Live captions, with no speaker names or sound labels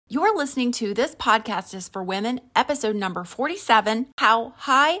You're listening to This Podcast is for Women, episode number 47, How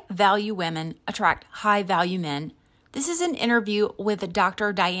High Value Women Attract High Value Men. This is an interview with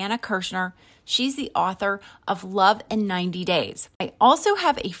Dr. Diana Kirschner. She's the author of Love in 90 Days. I also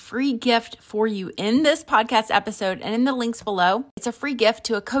have a free gift for you in this podcast episode and in the links below. It's a free gift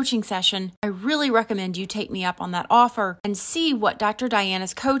to a coaching session. I really recommend you take me up on that offer and see what Dr.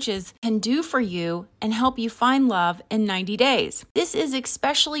 Diana's coaches can do for you and help you find love in 90 days. This is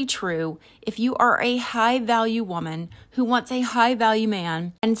especially true if you are a high value woman who wants a high value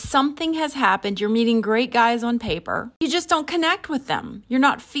man and something has happened. You're meeting great guys on paper. You just don't connect with them. You're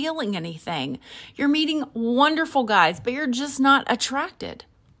not feeling anything. You're meeting wonderful guys, but you're just not attracted.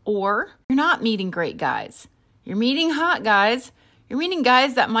 Or you're not meeting great guys. You're meeting hot guys. You're meeting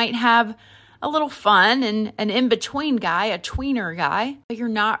guys that might have a little fun and an in-between guy, a tweener guy, but you're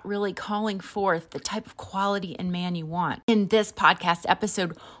not really calling forth the type of quality and man you want. In this podcast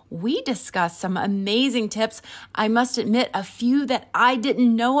episode, we discuss some amazing tips. I must admit, a few that I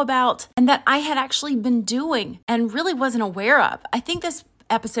didn't know about and that I had actually been doing and really wasn't aware of. I think this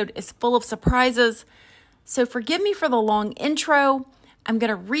episode is full of surprises, so forgive me for the long intro. I'm going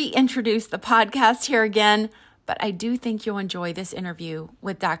to reintroduce the podcast here again, but I do think you'll enjoy this interview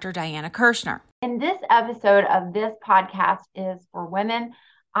with Dr. Diana Kirschner. In this episode of This Podcast is for Women,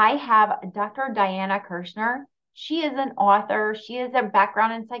 I have Dr. Diana Kirschner. She is an author. She has a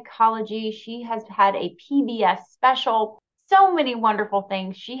background in psychology. She has had a PBS special. So many wonderful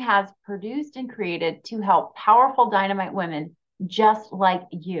things she has produced and created to help powerful dynamite women just like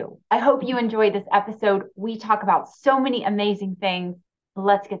you. I hope you enjoy this episode. We talk about so many amazing things.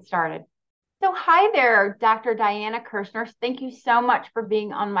 Let's get started. So hi there, Dr. Diana Kirschner. Thank you so much for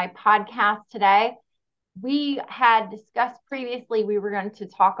being on my podcast today. We had discussed previously we were going to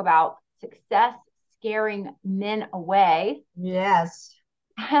talk about success scaring men away. Yes.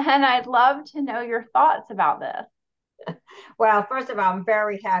 And I'd love to know your thoughts about this. Well, first of all, I'm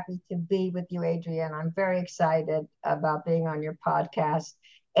very happy to be with you, Adrienne. I'm very excited about being on your podcast.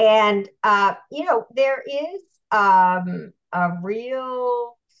 And, there is a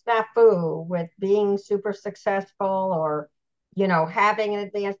real snafu with being super successful or, having an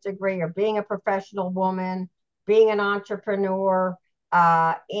advanced degree or being a professional woman, being an entrepreneur,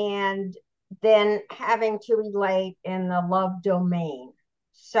 and then having to relate in the love domain.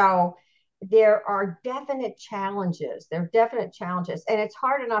 So there are definite challenges. There are definite challenges. And it's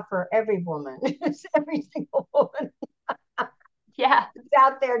hard enough for every woman. It's every single woman. Yeah. It's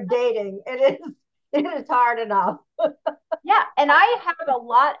out there dating. It is hard enough. Yeah. And I have a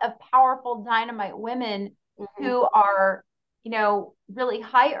lot of powerful dynamite women who are, really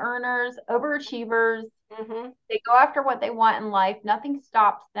high earners, overachievers. They go after what they want in life. Nothing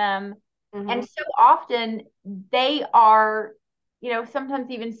stops them. And so often they are,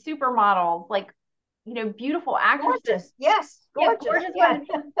 sometimes even supermodels, like, beautiful actresses. Gorgeous. Yes. Gorgeous. Yeah, gorgeous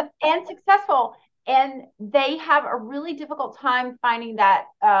women and successful. And they have a really difficult time finding that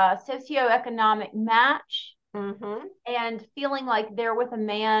socioeconomic match and feeling like they're with a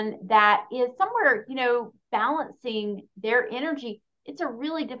man that is somewhere, balancing their energy. It's a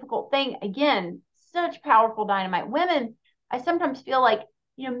really difficult thing. Again, such powerful dynamite women. I sometimes feel like,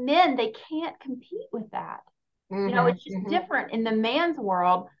 men, they can't compete with that. It's just different in the man's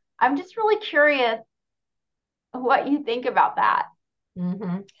world. I'm just really curious what you think about that.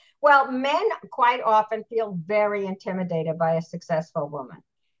 Well, men quite often feel very intimidated by a successful woman.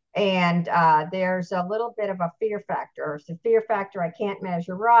 And there's a little bit of a fear factor. It's a fear factor, I can't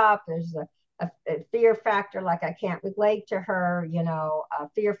measure up. There's a fear factor like I can't relate to her, a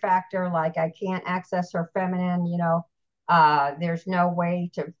fear factor like I can't access her feminine, there's no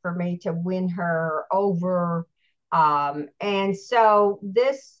way for me to win her over. And so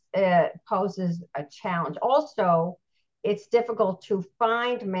this poses a challenge. Also, it's difficult to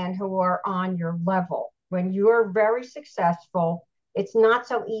find men who are on your level. When you're very successful, it's not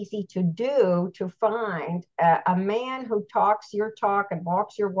so easy to find a man who talks your talk and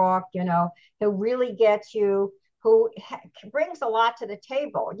walks your walk, who really gets you, who brings a lot to the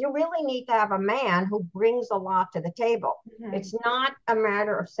table. You really need to have a man who brings a lot to the table. It's not a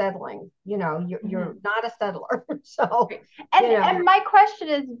matter of settling. You're not a settler. So, and my question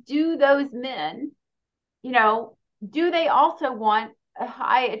is, do those men, do they also want a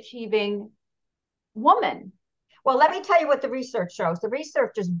high achieving woman? Well, let me tell you what the research shows. The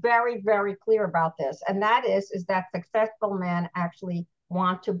research is very, very clear about this. And that is that successful men actually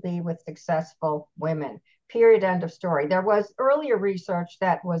want to be with successful women. Period. End of story. There was earlier research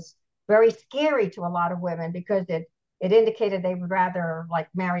that was very scary to a lot of women because it indicated they would rather like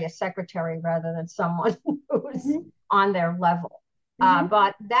marry a secretary rather than someone who's on their level.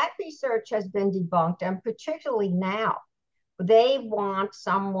 But that research has been debunked, and particularly now, they want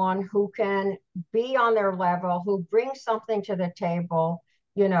someone who can be on their level, who brings something to the table,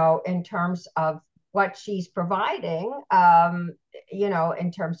 in terms of what she's providing,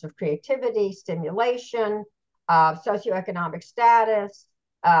 in terms of creativity, stimulation, socioeconomic status,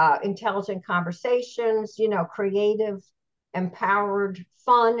 intelligent conversations, creative, empowered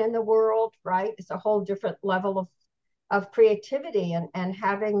fun in the world, right? It's a whole different level of creativity and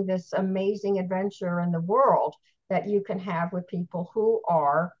having this amazing adventure in the world that you can have with people who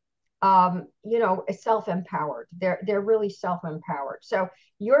are self-empowered. They're really self-empowered. So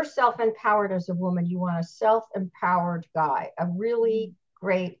you're self-empowered as a woman. You want a self-empowered guy, a really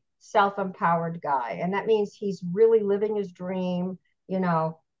great self-empowered guy. And that means he's really living his dream.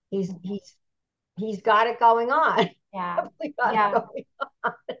 He's got it going on. Yeah. Yeah.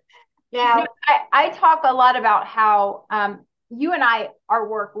 Now, I talk a lot about how you and our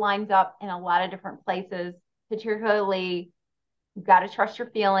work lines up in a lot of different places, particularly you've got to trust your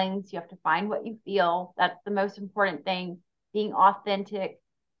feelings. You have to find what you feel. That's the most important thing. Being authentic,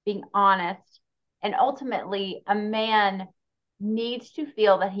 being honest. And ultimately, a man needs to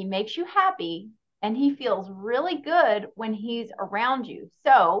feel that he makes you happy and he feels really good when he's around you.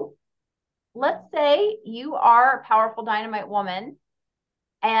 So let's say you are a powerful dynamite woman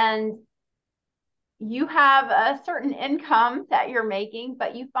and you have a certain income that you're making,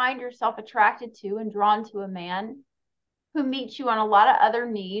 but you find yourself attracted to and drawn to a man who meets you on a lot of other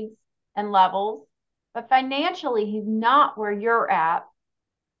needs and levels, but financially he's not where you're at.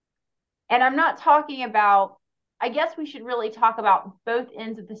 And I'm not talking about, I guess we should really talk about both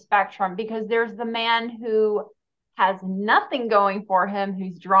ends of the spectrum, because there's the man who has nothing going for him,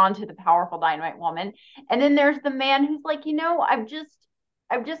 who's drawn to the powerful dynamite woman. And then there's the man who's like, I've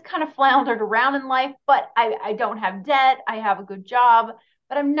just kind of floundered around in life, but I don't have debt. I have a good job,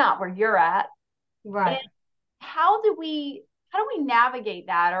 but I'm not where you're at. Right. And how do we navigate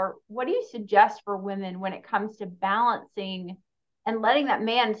that? Or what do you suggest for women when it comes to balancing and letting that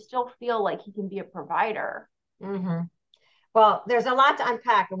man still feel like he can be a provider? Mm-hmm. Well, there's a lot to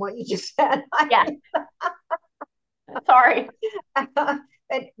unpack in what you just said. Yeah. Sorry. But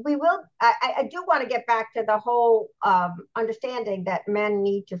we will, I do want to get back to the whole understanding that men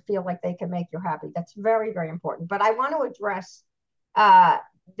need to feel like they can make you happy. That's very, very important. But I want to address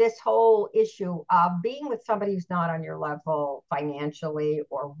this whole issue of being with somebody who's not on your level financially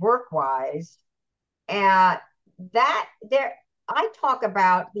or work-wise. And I talk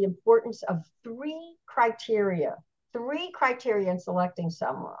about the importance of three criteria in selecting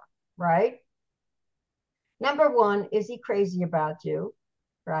someone, right? Number one, is he crazy about you,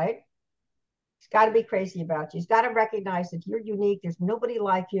 right? He's got to be crazy about you. He's got to recognize that you're unique. There's nobody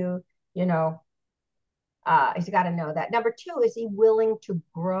like you, he's got to know that. Number two, is he willing to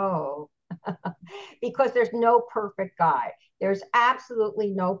grow? Because there's no perfect guy. There's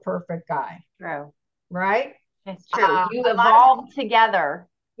absolutely no perfect guy. True. Right? It's true. You evolve together.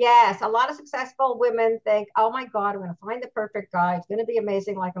 Yes, a lot of successful women think, oh my God, I'm going to find the perfect guy. It's going to be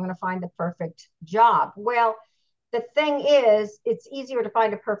amazing. Like I'm going to find the perfect job. Well, the thing is, it's easier to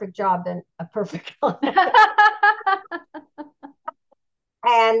find a perfect job than a perfect guy.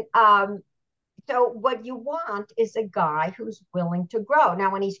 And so what you want is a guy who's willing to grow.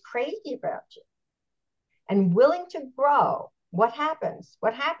 Now, when he's crazy about you and willing to grow, what happens?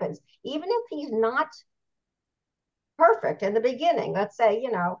 Even if he's not perfect in the beginning, let's say,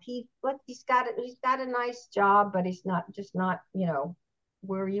 he's got a nice job, but he's not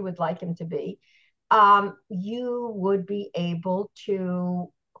where you would like him to be. You would be able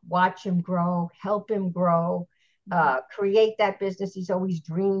to watch him grow, help him grow, create that business he's always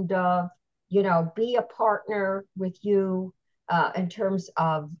dreamed of, be a partner with you in terms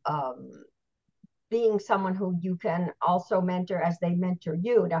of being someone who you can also mentor as they mentor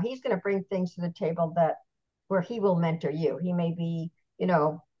you. Now, he's going to bring things to the table where he will mentor you. He may be,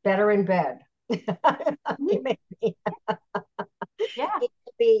 better in bed. He may be, yeah. He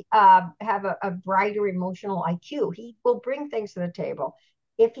may be have a brighter emotional IQ. He will bring things to the table.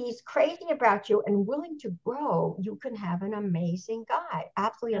 If he's crazy about you and willing to grow, you can have an amazing guy,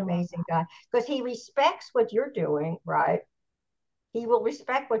 absolutely amazing guy, because he respects what you're doing, right? He will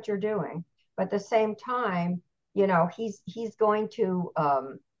respect what you're doing, but at the same time, he's going to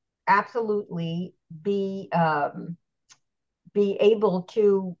absolutely be able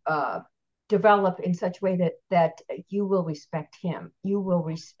to develop in such a way that you will respect him. You will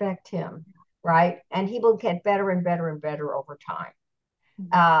respect him, right? And he will get better and better and better over time.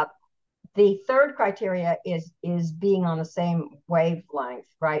 Mm-hmm. The third criteria is being on the same wavelength,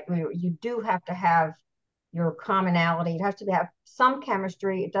 right? You do have to have your commonality. It has to have some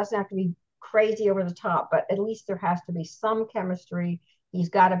chemistry. It doesn't have to be crazy over the top, but at least there has to be some chemistry. He's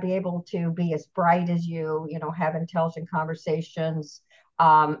got to be able to be as bright as you know, have intelligent conversations,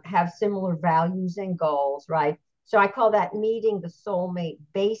 have similar values and goals, right? So I call that meeting the soulmate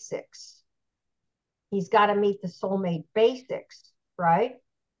basics. He's got to meet the soulmate basics, right?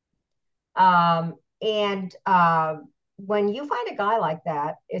 And when you find a guy like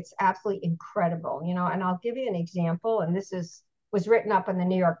that, it's absolutely incredible, you know. And I'll give you an example, and this was written up in the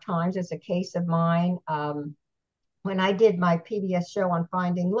New York Times as a case of mine. When I did my PBS show on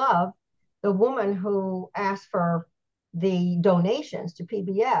Finding Love, the woman who asked for the donations to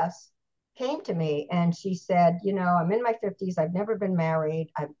PBS came to me and she said, you know, I'm in my 50s. I've never been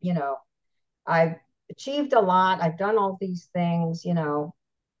married. I've achieved a lot. I've done all these things, you know,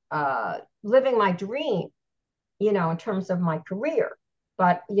 living my dream, you know, in terms of my career.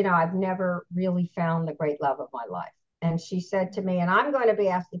 But, you know, I've never really found the great love of my life. And she said to me, and I'm going to be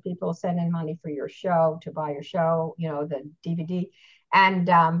asking people to send in money for your show, to buy your show, you know, the DVD. And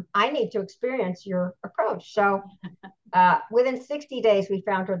I need to experience your approach. So within 60 days, we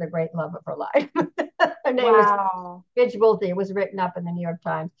found her the great love of her life. Her name was Midge Wilty. It was written up in the New York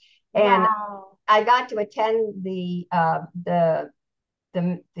Times. And I got to attend the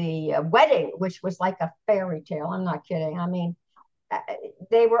wedding, which was like a fairy tale. I'm not kidding. I mean,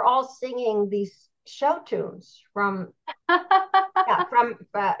 they were all singing these show tunes from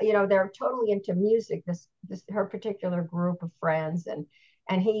you know, they're totally into music. This her particular group of friends, and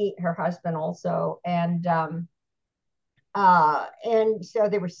her husband also, and so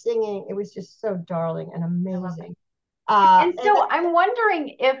they were singing. It was just so darling and amazing. And so I'm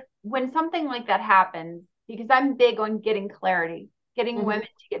wondering if when something like that happens, because I'm big on getting clarity, getting women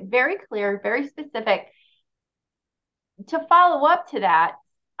to get very clear, very specific. To follow up to that,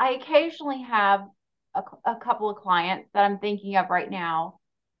 I occasionally have a couple of clients that I'm thinking of right now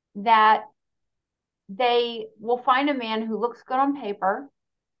that they will find a man who looks good on paper,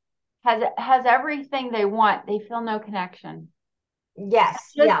 has everything they want. They feel no connection.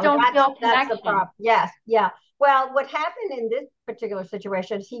 Yes. Don't feel connection. That's the problem. Yes. Yeah. Well, what happened in this particular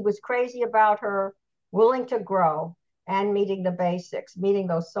situation is he was crazy about her, willing to grow, and meeting the basics, meeting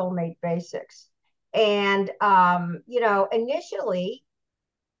those soulmate basics. And, you know, initially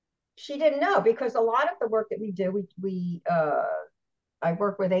she didn't know, because a lot of the work that we do, I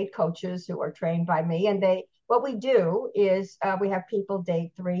work with 8 coaches who are trained by me, and what we do is we have people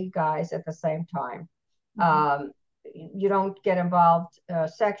date 3 guys at the same time. You don't get involved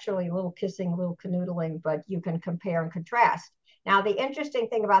sexually, a little kissing, a little canoodling, but you can compare and contrast. Now, the interesting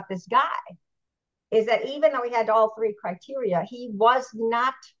thing about this guy is that even though he had all 3 criteria, he was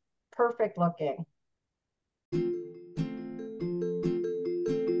not perfect looking.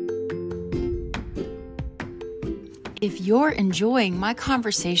 If you're enjoying my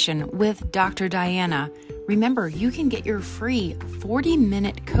conversation with Dr. Diana, remember you can get your free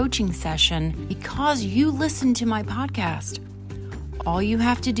 40-minute coaching session because you listen to my podcast. All you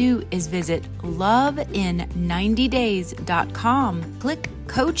have to do is visit lovein90days.com, click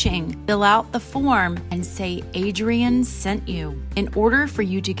coaching, fill out the form, and say Adrienne sent you. In order for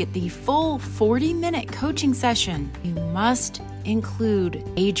you to get the full 40-minute coaching session, you must include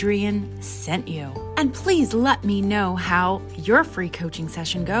Adrienne sent you. And please let me know how your free coaching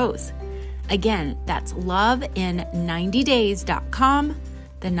session goes. Again, that's lovein90days.com.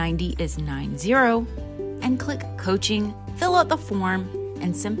 The 90 is 90, and click coaching, fill out the form,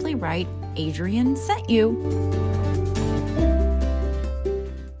 and simply write Adrienne sent you.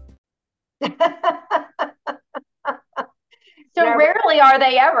 So rarely are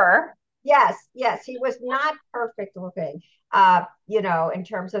they ever. Yes, he was not perfect looking, you know, in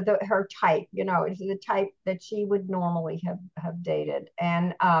terms of her type, you know, the type that she would normally have dated.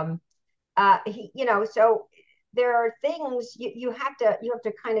 And he, you know, so there are things you have to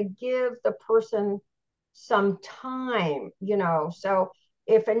kind of give the person some time, you know. So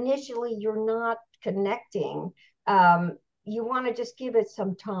if initially you're not connecting, you want to just give it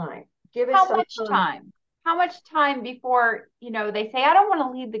some time. Give it some time. How much time before, you know, they say, I don't want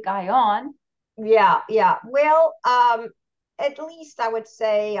to lead the guy on? Yeah. Well, at least I would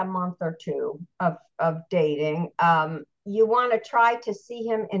say a month or 2 of dating. You want to try to see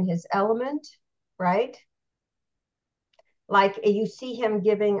him in his element, right? Like you see him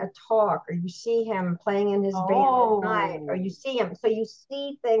giving a talk, or you see him playing in his band at night, or you see him. So you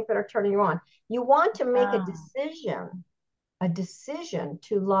see things that are turning you on. You want to make a decision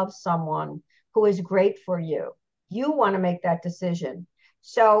to love someone who is great for you. You want to make that decision.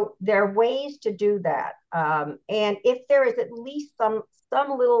 So there are ways to do that. And if there is at least some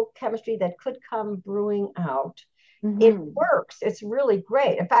little chemistry that could come brewing out, it works. It's really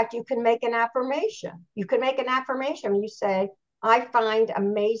great. In fact, you can make an affirmation. You can make an affirmation. You say, I find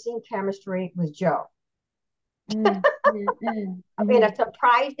amazing chemistry with Joe. In a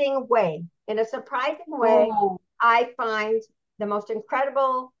surprising way. In a surprising way, I find the most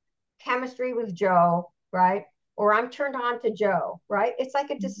incredible chemistry with Joe, right? Or I'm turned on to Joe, right? It's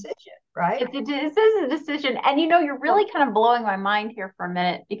like a decision, right? This is a decision. And you're really kind of blowing my mind here for a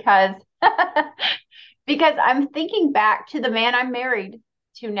minute because because I'm thinking back to the man I'm married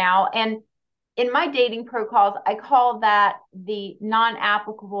to now. And in my dating protocols, I call that the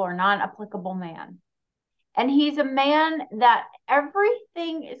non-applicable or non-applicable man. And he's a man that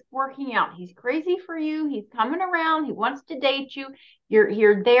everything is working out. He's crazy for you. He's coming around. He wants to date you.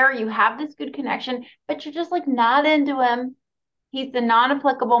 You're there. You have this good connection, but you're just like not into him. He's the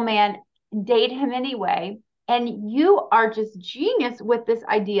non-applicable man. Date him anyway. And you are just genius with this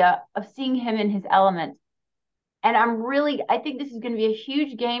idea of seeing him in his element. And I think this is going to be a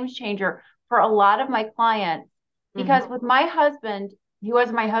huge game changer for a lot of my clients because with my husband, he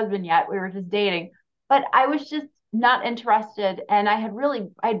wasn't my husband yet. We were just dating. But I was just not interested. And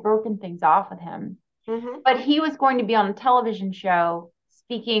I'd broken things off with him. But he was going to be on a television show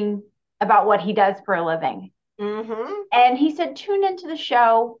speaking about what he does for a living. And he said, tune into the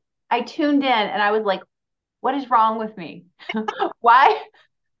show. I tuned in and I was like, what is wrong with me? Why?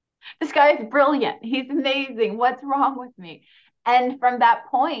 This guy is brilliant. He's amazing. What's wrong with me? And from that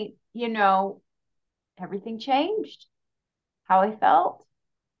point, everything changed. How I felt.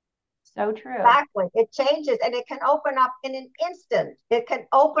 So true. Exactly. It changes and it can open up in an instant. It can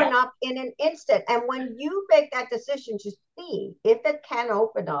open up in an instant. And when you make that decision to see if it can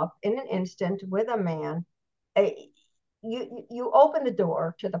open up in an instant with a man, you open the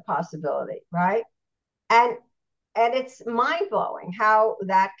door to the possibility, right? And it's mind-blowing how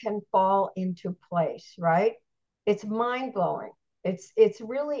that can fall into place, right? It's mind-blowing. It's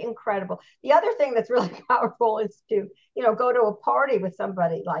really incredible. The other thing that's really powerful is to, go to a party with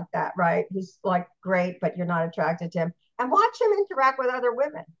somebody like that, right? Who's like great, but you're not attracted to him, and watch him interact with other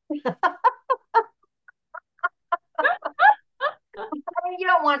women. I mean, you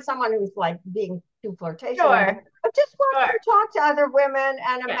don't want someone who's like being too flirtatious, but just watch him talk to other women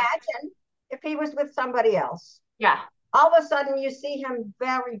and imagine if he was with somebody else. Yeah. All of a sudden you see him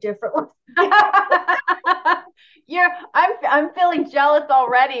very differently. I'm feeling jealous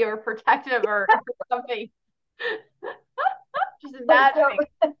already or protective or something. Just imagining.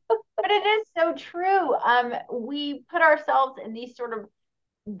 But it is so true. We put ourselves in these sort of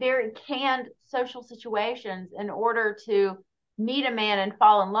very canned social situations in order to meet a man and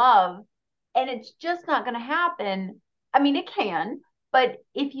fall in love. And it's just not going to happen. I mean, it can, but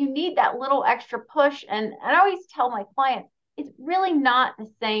if you need that little extra push, and I always tell my clients, it's really not the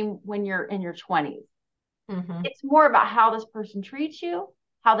same when you're in your 20s. It's more about how this person treats you,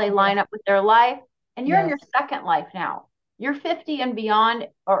 how they line up with their life. And you're in your second life now. You're 50 and beyond,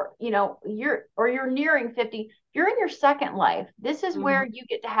 or you're nearing 50. You're in your second life. This is where you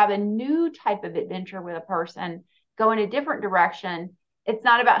get to have a new type of adventure with a person, go in a different direction. It's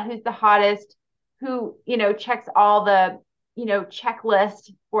not about who's the hottest, who, checks all the,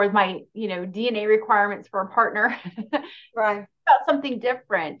 checklist for my, DNA requirements for a partner. Right. About something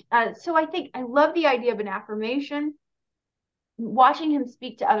different. So I think I love the idea of an affirmation, watching him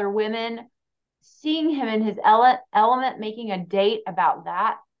speak to other women, seeing him in his element, making a date about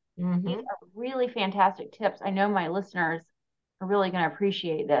that. These are really fantastic tips. I know my listeners are really going to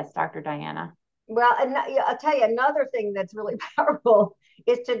appreciate this, Dr. Diana. Well, and I'll tell you another thing that's really powerful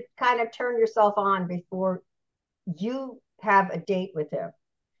is to kind of turn yourself on before you have a date with him.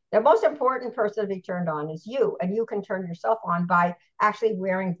 The most important person to be turned on is you, and you can turn yourself on by actually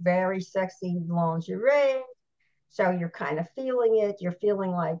wearing very sexy lingerie. So you're kind of feeling it. You're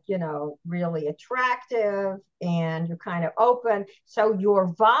feeling like, really attractive, and you're kind of open. So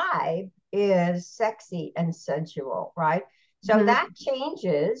your vibe is sexy and sensual, right? So that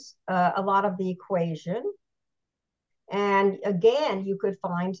changes a lot of the equation. And again, you could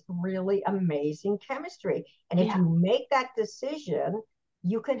find really amazing chemistry. And if you make that decision,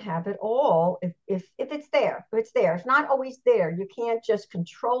 you can have it all if it's there. If it's there. It's not always there. You can't just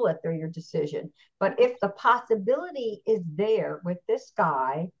control it through your decision. But if the possibility is there with this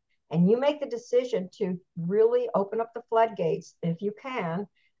guy, and you make the decision to really open up the floodgates, if you can,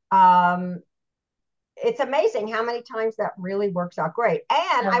 it's amazing how many times that really works out great.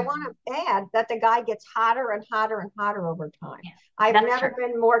 And I want to add that the guy gets hotter and hotter and hotter over time. I've never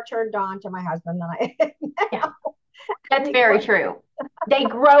been more turned on to my husband than I am now. That's very true. they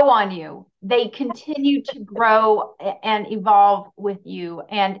grow on you. They continue to grow and evolve with you.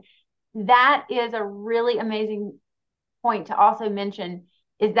 And that is a really amazing point to also mention,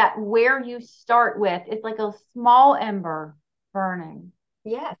 is that where you start with, it's like a small ember burning.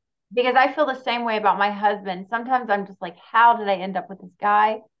 Yes. Because I feel the same way about my husband. Sometimes I'm just like, how did I end up with this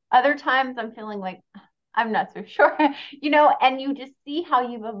guy? Other times I'm feeling like, I'm not so sure, and you just see how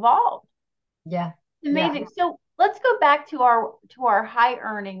you've evolved. Yeah. It's amazing. Yeah. So let's go back to our high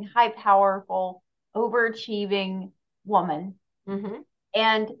earning, high powerful, overachieving woman. Mm-hmm.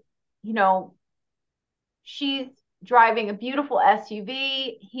 And, she's driving a beautiful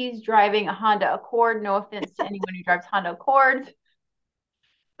SUV. He's driving a Honda Accord. No offense to anyone who drives Honda Accords.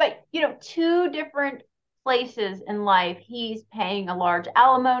 But, two different places in life. He's paying a large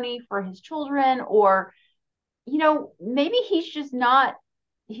alimony for his children, or, maybe he's not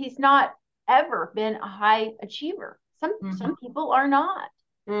ever been a high achiever. Some people are not.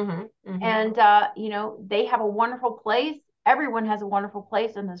 Mm-hmm. Mm-hmm. And, they have a wonderful place. Everyone has a wonderful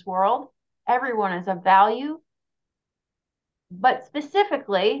place in this world. Everyone is of value. But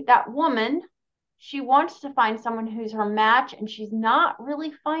specifically, that woman, she wants to find someone who's her match, and she's not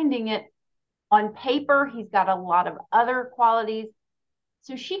really finding it on paper. He's got a lot of other qualities.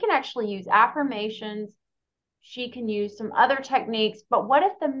 So she can actually use affirmations. She can use some other techniques. But what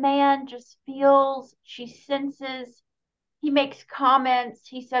if the man just feels, she senses, he makes comments,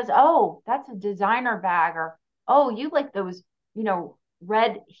 he says, oh, that's a designer bag, or, oh, you like those,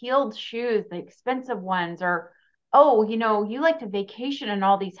 red heeled shoes, the expensive ones, or, oh, you like to vacation in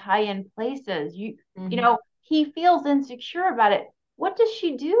all these high-end places. He feels insecure about it. What does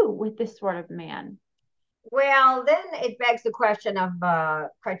she do with this sort of man? Well, then it begs the question of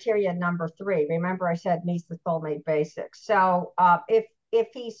criteria number 3. Remember, I said meets the soulmate basics. So if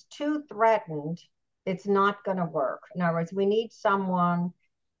he's too threatened, it's not going to work. In other words, we need someone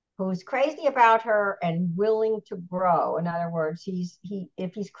who's crazy about her and willing to grow. In other words,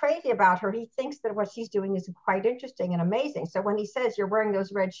 if he's crazy about her, he thinks that what she's doing is quite interesting and amazing. So when he says you're wearing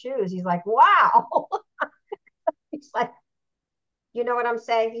those red shoes, he's like, wow. He's like, you know what I'm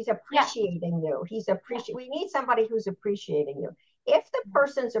saying? He's appreciating you. We need somebody who's appreciating you. If the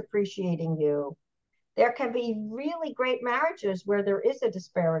person's appreciating you, there can be really great marriages where there is a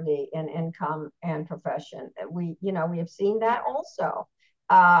disparity in income and profession. We have seen that also,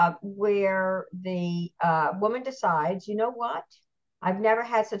 where the woman decides, you know what? I've never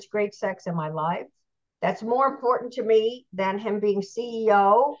had such great sex in my life. That's more important to me than him being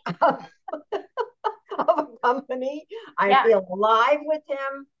CEO of a company. I feel alive with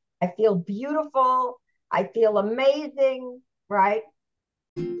him. I feel beautiful. I feel amazing, right?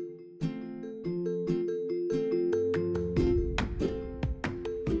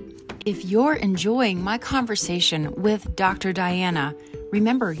 If you're enjoying my conversation with Dr. Diana,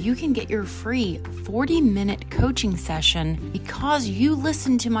 remember you can get your free 40-minute coaching session because you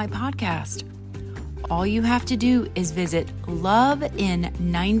listen to my podcast. All you have to do is visit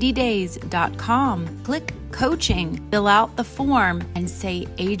lovein90days.com, click coaching, fill out the form, and say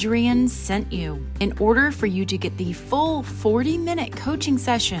Adrienne sent you. In order for you to get the full 40-minute coaching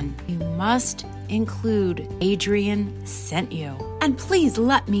session, you must include Adrienne sent you. And please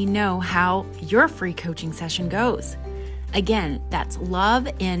let me know how your free coaching session goes. Again, that's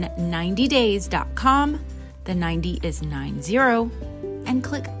lovein90days.com. The 90 is 90. And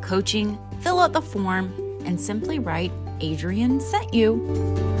click coaching, fill out the form, and simply write Adrienne sent you.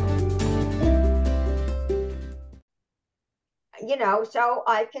 So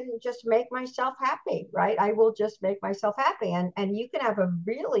I can just make myself happy, right? I will just make myself happy. And you can have a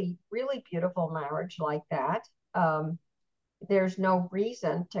really, really beautiful marriage like that. There's no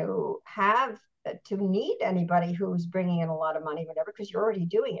reason to need anybody who's bringing in a lot of money, whatever, because you're already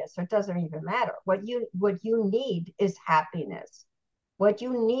doing it. So it doesn't even matter. What you need is happiness. What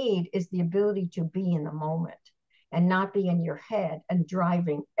you need is the ability to be in the moment and not be in your head and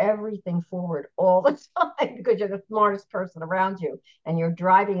driving everything forward all the time because you're the smartest person around you and you're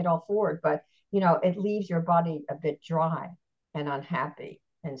driving it all forward. But, it leaves your body a bit dry and unhappy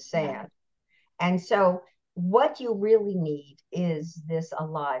and sad. Yeah. And so what you really need is this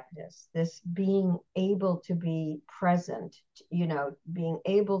aliveness, this being able to be present, being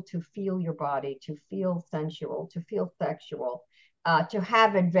able to feel your body, to feel sensual, to feel sexual, to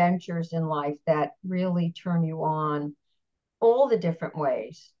have adventures in life that really turn you on all the different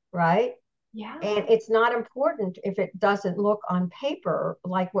ways, right? Yeah. And it's not important if it doesn't look on paper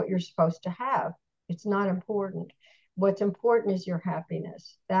like what you're supposed to have. It's not important. What's important is your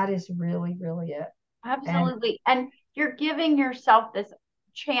happiness. That is really, really it. Absolutely. And you're giving yourself this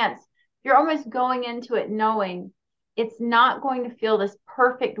chance. You're almost going into it knowing it's not going to feel this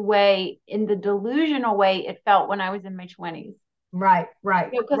perfect way in the delusional way it felt when I was in my 20s. Right,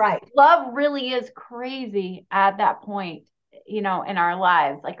 Because right. love really is crazy at that point, in our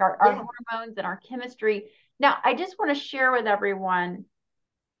lives, like our Yeah. hormones and our chemistry. Now, I just want to share with everyone,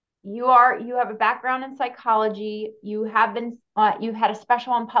 you have a background in psychology. You've had a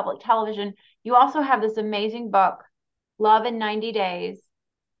special on public television. You also have this amazing book, Love in 90 Days.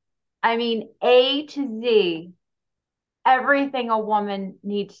 I mean, A to Z, everything a woman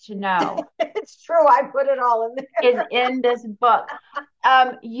needs to know It's true. I put it all in there. is in this book.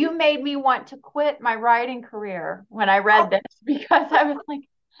 You made me want to quit my writing career when I read this, because I was like,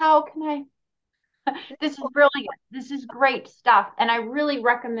 how can I? This is brilliant. This is great stuff. And I really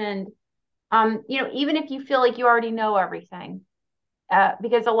recommend, even if you feel like you already know everything,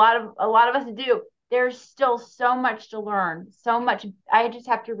 because a lot of us do, there's still so much to learn, so much. I just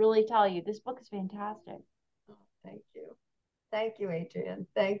have to really tell you, this book is fantastic. Thank you. Thank you, Adrienne.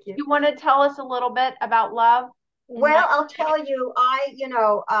 Thank you. You want to tell us a little bit about love? Well, I'll tell you,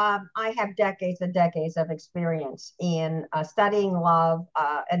 I have decades and decades of experience in studying love,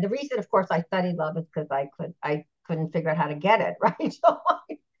 and the reason, of course, I studied love is because I couldn't figure out how to get it right. So,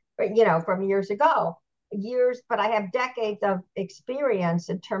 but from years ago, but I have decades of experience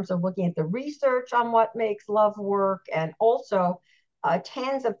in terms of looking at the research on what makes love work, and also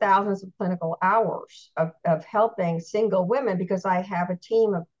tens of thousands of clinical hours of helping single women, because I have a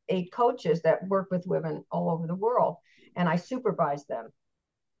team of 8 coaches that work with women all over the world, and I supervise them.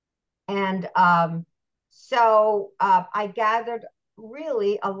 And so I gathered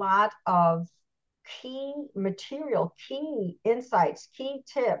really a lot of key material, key insights, key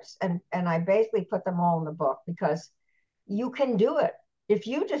tips, and I basically put them all in the book, because you can do it. If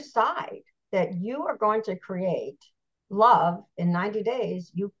you decide that you are going to create love in 90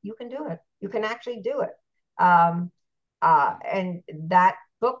 days, you can do it. You can actually do it. And that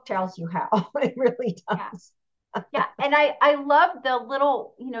book tells you how. It really does. Yeah. And I love the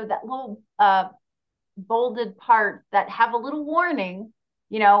little, that little bolded parts that have a little warning,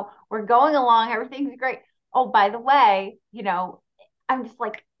 we're going along, everything's great. Oh, by the way, I'm just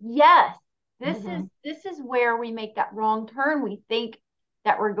like, yes, this is where we make that wrong turn. We think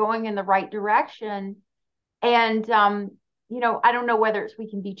that we're going in the right direction. And I don't know whether it's we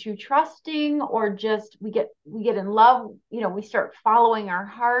can be too trusting, or just we get in love, we start following our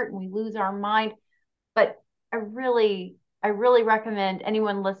heart and we lose our mind. But I really recommend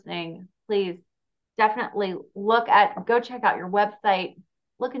anyone listening, please definitely go check out your website,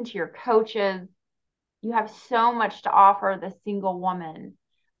 look into your coaches. You have so much to offer the single woman.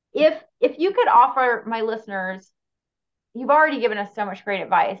 If you could offer my listeners, you've already given us so much great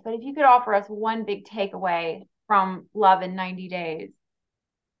advice, but if you could offer us one big takeaway from Love in 90 Days,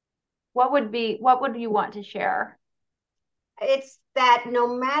 what would you want to share? It's that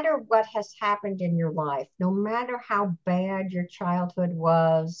no matter what has happened in your life, no matter how bad your childhood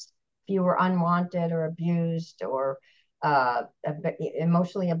was, if you were unwanted or abused or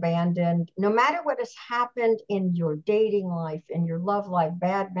emotionally abandoned, no matter what has happened in your dating life, in your love life,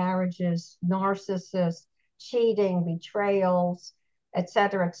 bad marriages, narcissists, cheating, betrayals,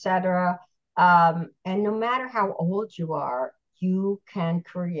 etc., and no matter how old you are, you can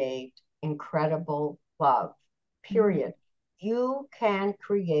create incredible love, period. You can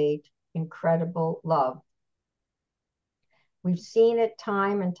create incredible love. We've seen it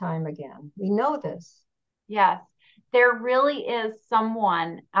time and time again. We know this. Yes, there really is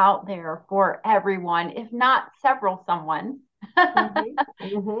someone out there for everyone, if not several someone. I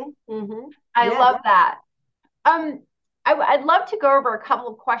love that. I'd love to go over a couple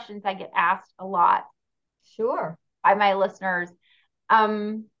of questions I get asked a lot. Sure. By my listeners.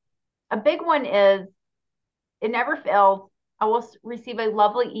 A big one is, it never fails. I will receive a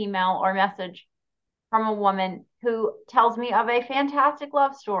lovely email or message from a woman who tells me of a fantastic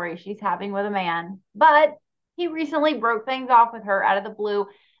love story she's having with a man, but he recently broke things off with her out of the blue.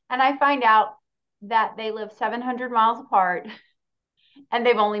 And I find out that they live 700 miles apart and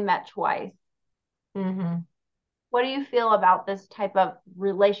they've only met twice. What do you feel about this type of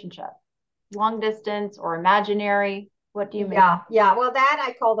relationship? Long distance or imaginary? What do you make? Yeah. Well, that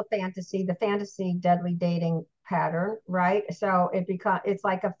I call the fantasy deadly dating pattern, right? So it's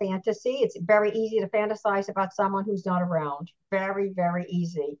like a fantasy. It's very easy to fantasize about someone who's not around. Very, very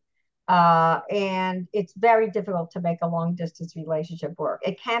easy. And it's very difficult to make a long distance relationship work.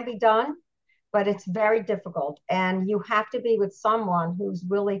 It can be done, but it's very difficult. And you have to be with someone who's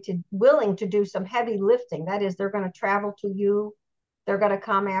willing to do some heavy lifting. That is, they're going to travel to you. They're going to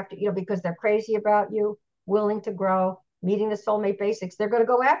come after you, because they're crazy about you, willing to grow, meeting the soulmate basics. They're going to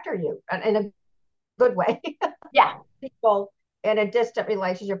go after you in a good way. Yeah. People in a distant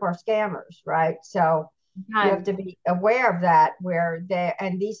relationship are scammers, right? So you have to be aware of that, where they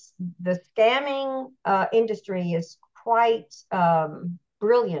and the scamming industry is quite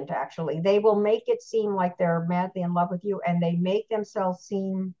brilliant. Actually, they will make it seem like they're madly in love with you, and they make themselves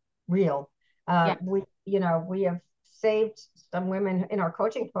seem real. Yeah. We have saved some women in our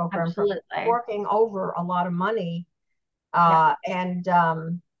coaching program Absolutely. from working over a lot of money, and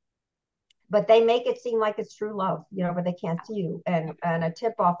but they make it seem like it's true love, but they can't see you. And a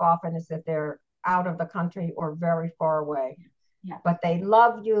tip off often is that they're out of the country or very far away. Yeah. But they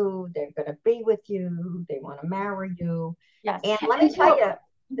love you. They're going to be with you. They want to marry you. Yes. And let me tell you,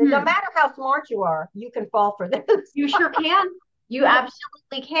 no matter how smart you are, you can fall for this. You sure can. You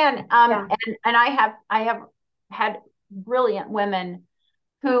absolutely can. And I have had brilliant women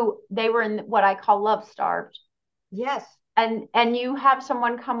who they were in what I call love starved. Yes. And you have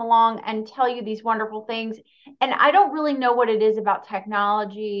someone come along and tell you these wonderful things. And I don't really know what it is about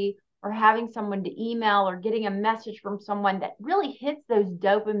technology or having someone to email or getting a message from someone that really hits those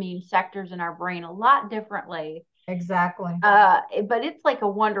dopamine sectors in our brain a lot differently. Exactly. But it's like a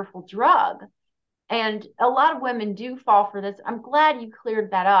wonderful drug. And a lot of women do fall for this. I'm glad you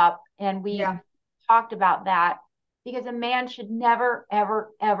cleared that up. And we talked about that, because a man should never, ever,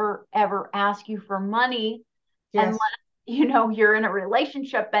 ever, ever ask you for money unless you're in a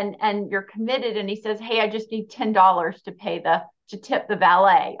relationship and you're committed, and he says, hey, I just need $10 to tip the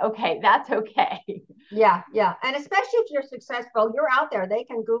valet. Okay, that's okay. Yeah. And especially if you're successful, you're out there. They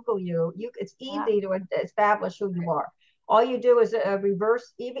can Google you. It's easy to establish who you are. All you do is a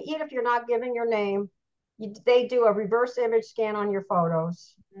reverse, even if you're not giving your name, they do a reverse image scan on your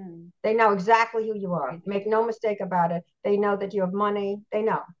photos. They know exactly who you are. Make no mistake about it. They know that you have money. They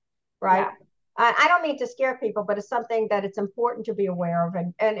know, right? Yeah. I don't mean to scare people, but it's something that it's important to be aware of.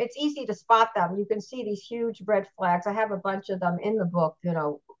 And it's easy to spot them. You can see these huge red flags. I have a bunch of them in the book,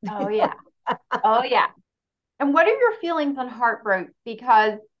 Oh, yeah. Oh, yeah. And what are your feelings on heartbreak?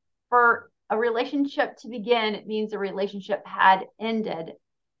 Because for a relationship to begin, it means the relationship had ended.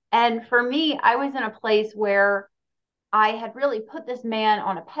 And for me, I was in a place where I had really put this man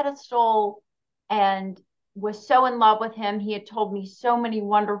on a pedestal and was so in love with him. He had told me so many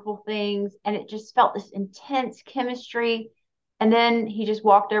wonderful things, and it just felt this intense chemistry. And then he just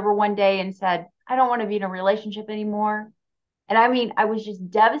walked over one day and said, I don't want to be in a relationship anymore. And I mean, I was just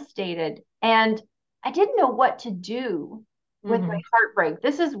devastated, and I didn't know what to do with my heartbreak.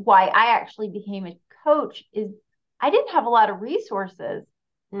 This is why I actually became a coach, is I didn't have a lot of resources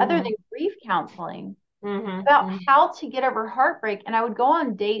other than grief counseling about how to get over heartbreak. And I would go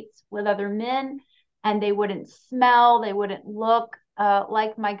on dates with other men, and they wouldn't smell, they wouldn't look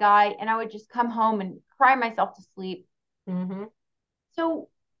like my guy. And I would just come home and cry myself to sleep. So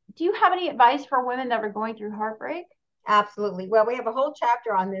do you have any advice for women that are going through heartbreak? Absolutely. Well, we have a whole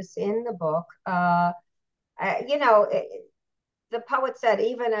chapter on this in the book. The poet said,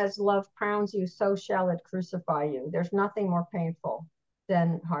 even as love crowns you, so shall it crucify you. There's nothing more painful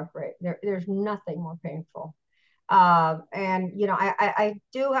than heartbreak. There's nothing more painful. I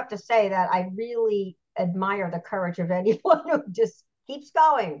do have to say that I really admire the courage of anyone who just keeps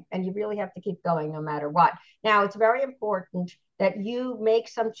going, and you really have to keep going no matter what. Now, it's very important that you make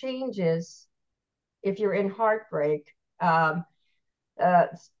some changes if you're in heartbreak. Some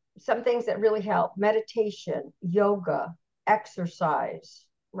things that really help: meditation, yoga, exercise,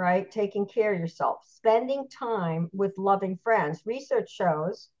 right? Taking care of yourself, spending time with loving friends. Research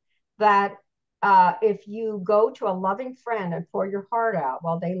shows that if you go to a loving friend and pour your heart out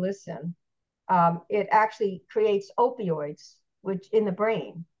while they listen, it actually creates opioids which in the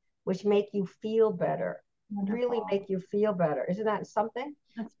brain, which make you feel better. Wonderful. Really make you feel better. Isn't that something?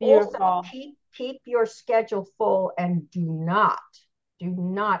 That's beautiful. Also, keep your schedule full, and do not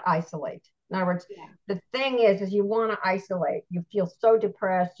isolate. In other words, the thing is you want to isolate. You feel so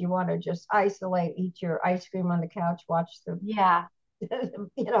depressed. You want to just isolate, eat your ice cream on the couch, watch the watch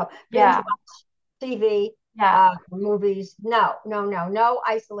TV, movies. No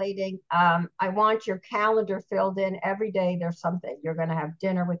isolating. I want your calendar filled in every day. There's something. You're going to have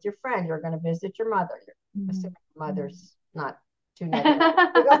dinner with your friend. You're going to visit your mother. Mother's not too negative.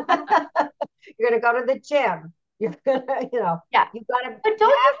 You're going to go to the gym. You're going to, you've got to. But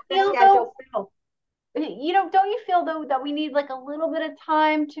don't you feel though that we need like a little bit of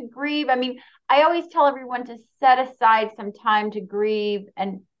time to grieve? I mean, I always tell everyone to set aside some time to grieve,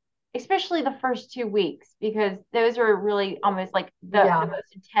 and especially the first 2 weeks, because those are really almost like the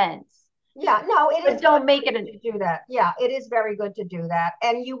most intense. Yeah, no, it is. Don't make it to do that. Yeah, it is very good to do that.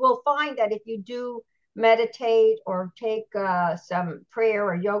 And you will find that if you do meditate or take some prayer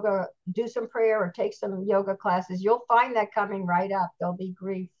or yoga, do some prayer or take some yoga classes, you'll find that coming right up. There'll be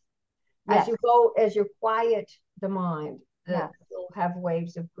grief. Yes. As you quiet the mind, Yes. you'll have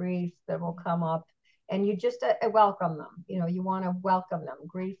waves of grief that will come up, and you just welcome them. You want to welcome them.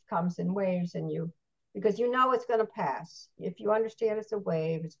 Grief comes in waves, because it's going to pass. If you understand it's a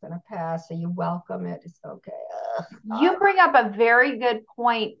wave, it's going to pass. So you welcome it. It's okay. You bring up a very good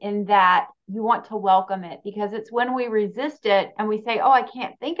point in that you want to welcome it, because it's when we resist it and we say, oh, I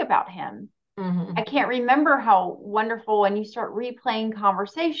can't think about him. Mm-hmm. I can't remember how wonderful. And you start replaying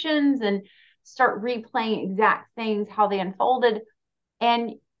conversations and start replaying exact things, how they unfolded.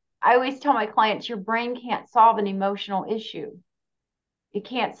 And I always tell my clients, your brain can't solve an emotional issue. It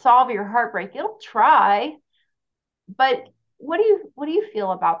can't solve your heartbreak. It'll try. But what do you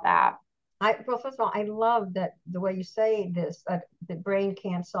feel about that? Well, first of all, I love that the way you say this, that the brain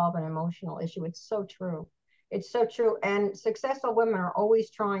can't solve an emotional issue. It's so true. It's so true. And successful women are always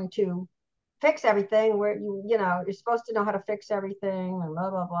trying to fix everything, where you're supposed to know how to fix everything and blah,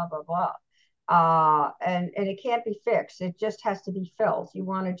 blah, blah, blah, blah. And it can't be fixed. It just has to be felt. You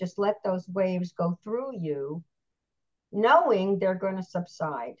want to just let those waves go through you, knowing they're going to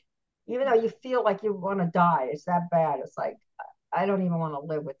subside. Even though you feel like you want to die, it's that bad. It's like, I don't even want to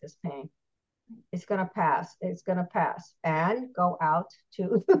live with this pain. It's going to pass. It's going to pass. And go out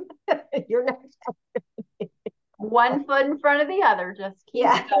to your next. One foot in front of the other. Just keep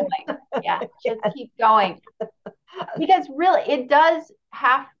going. Yeah, just keep going. Because really,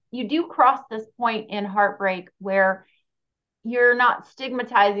 you do cross this point in heartbreak where you're not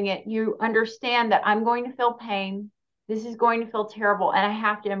stigmatizing it. You understand that I'm going to feel pain. This is going to feel terrible, and I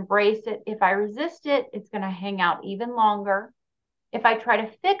have to embrace it. If I resist it, it's going to hang out even longer. If I try to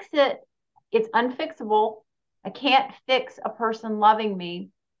fix it, it's unfixable. I can't fix a person loving me.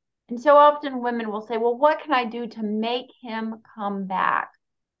 And so often women will say, well, what can I do to make him come back?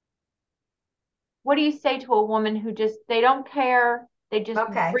 What do you say to a woman who they don't care? They just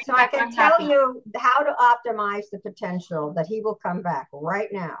okay. So I can tell you how to optimize the potential that he will come back right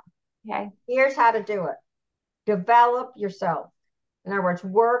now. Okay. Here's how to do it. Develop yourself. In other words,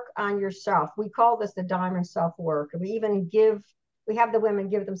 work on yourself. We call this the diamond self-work. We have the women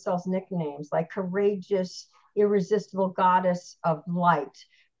give themselves nicknames like courageous, irresistible goddess of light,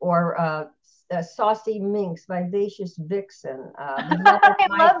 or saucy minx, vivacious vixen. I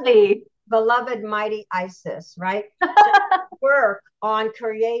love these. Beloved mighty Isis, right? Work on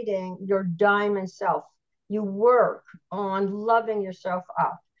creating your diamond self. You work on loving yourself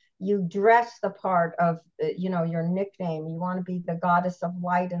up. You dress the part of, your nickname. You want to be the goddess of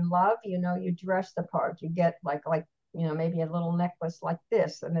light and love. You dress the part. You get like, maybe a little necklace like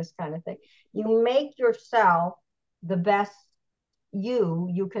this and this kind of thing. You make yourself the best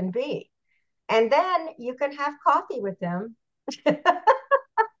you can be. And then you can have coffee with him.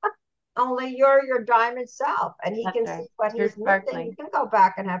 Only you're your diamond self, and he can see what he's missing. You can go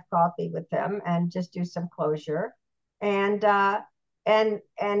back and have coffee with him and just do some closure. And a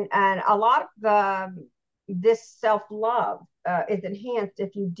lot of this self-love is enhanced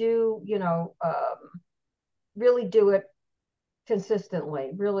if you do, really do it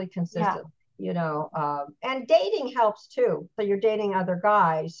consistently, really consistently. And dating helps too. So you're dating other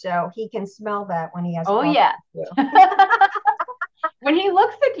guys, so he can smell that when he has. Oh yeah. When he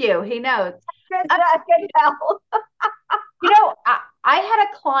looks at you, he knows. I can tell. I had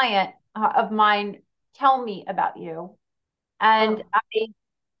a client of mine tell me about you, and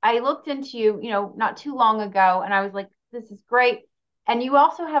I looked into you, not too long ago, and I was like, this is great. And you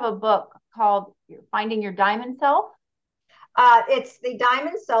also have a book called Finding Your Diamond Self. It's the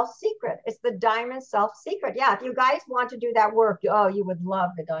Diamond Self Secret. It's the Diamond Self Secret. Yeah, if you guys want to do that work, you would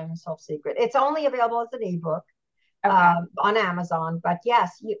love the Diamond Self Secret. It's only available as an ebook. Okay. On Amazon, but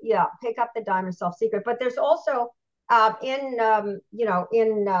yes, pick up the Diamond Self Secret. But there's also in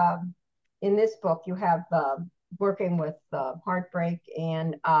this book you have working with heartbreak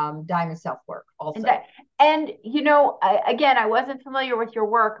and diamond self work also. And again, I wasn't familiar with your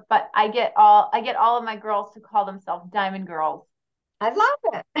work, but I get all of my girls to call themselves Diamond Girls. I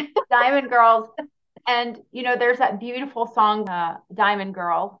love it. Diamond Girls, and there's that beautiful song, Diamond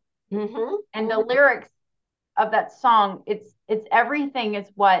Girl, and the lyrics of that song, it's everything is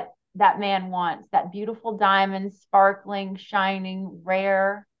what that man wants. That beautiful diamond, sparkling, shining,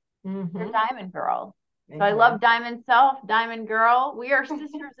 rare. You're Diamond Girl. So I love Diamond Self, Diamond Girl. We are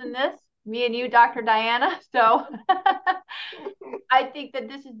sisters in this, me and you, Dr. Diana. So I think that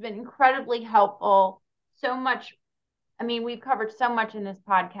this has been incredibly helpful. So much. I mean, we've covered so much in this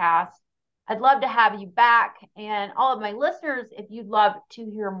podcast. I'd love to have you back, and all of my listeners, if you'd love to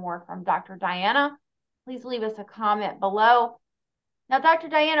hear more from Dr. Diana, please leave us a comment below. Now, Dr.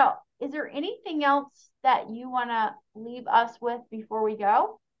 Diana, is there anything else that you want to leave us with before we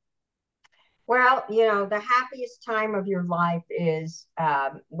go? Well, the happiest time of your life is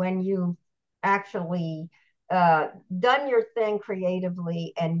when you actually done your thing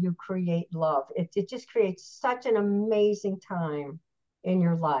creatively and you create love. It just creates such an amazing time in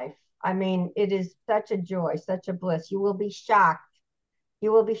your life. I mean, it is such a joy, such a bliss. You will be shocked.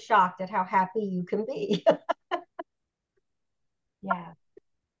 You will be shocked at how happy you can be. Yeah.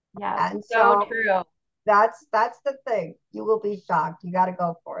 Yeah. And So so true. that's the thing. You will be shocked. You got to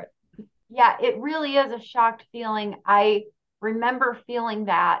go for it. Yeah, it really is a shocked feeling. I remember feeling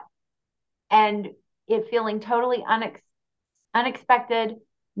that and it feeling totally unexpected, Mhm.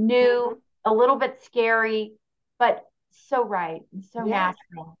 new, a little bit scary, but so right, so Yes,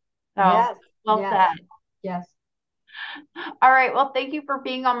 natural. So yes, well yes, said. yes. All right. Well, thank you for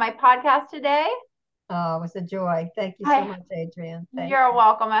being on my podcast today. Oh, it was a joy. Thank you so Hi. much, Adrienne. Thank You're you.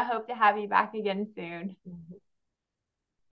 welcome. I hope to have you back again soon. Mhm.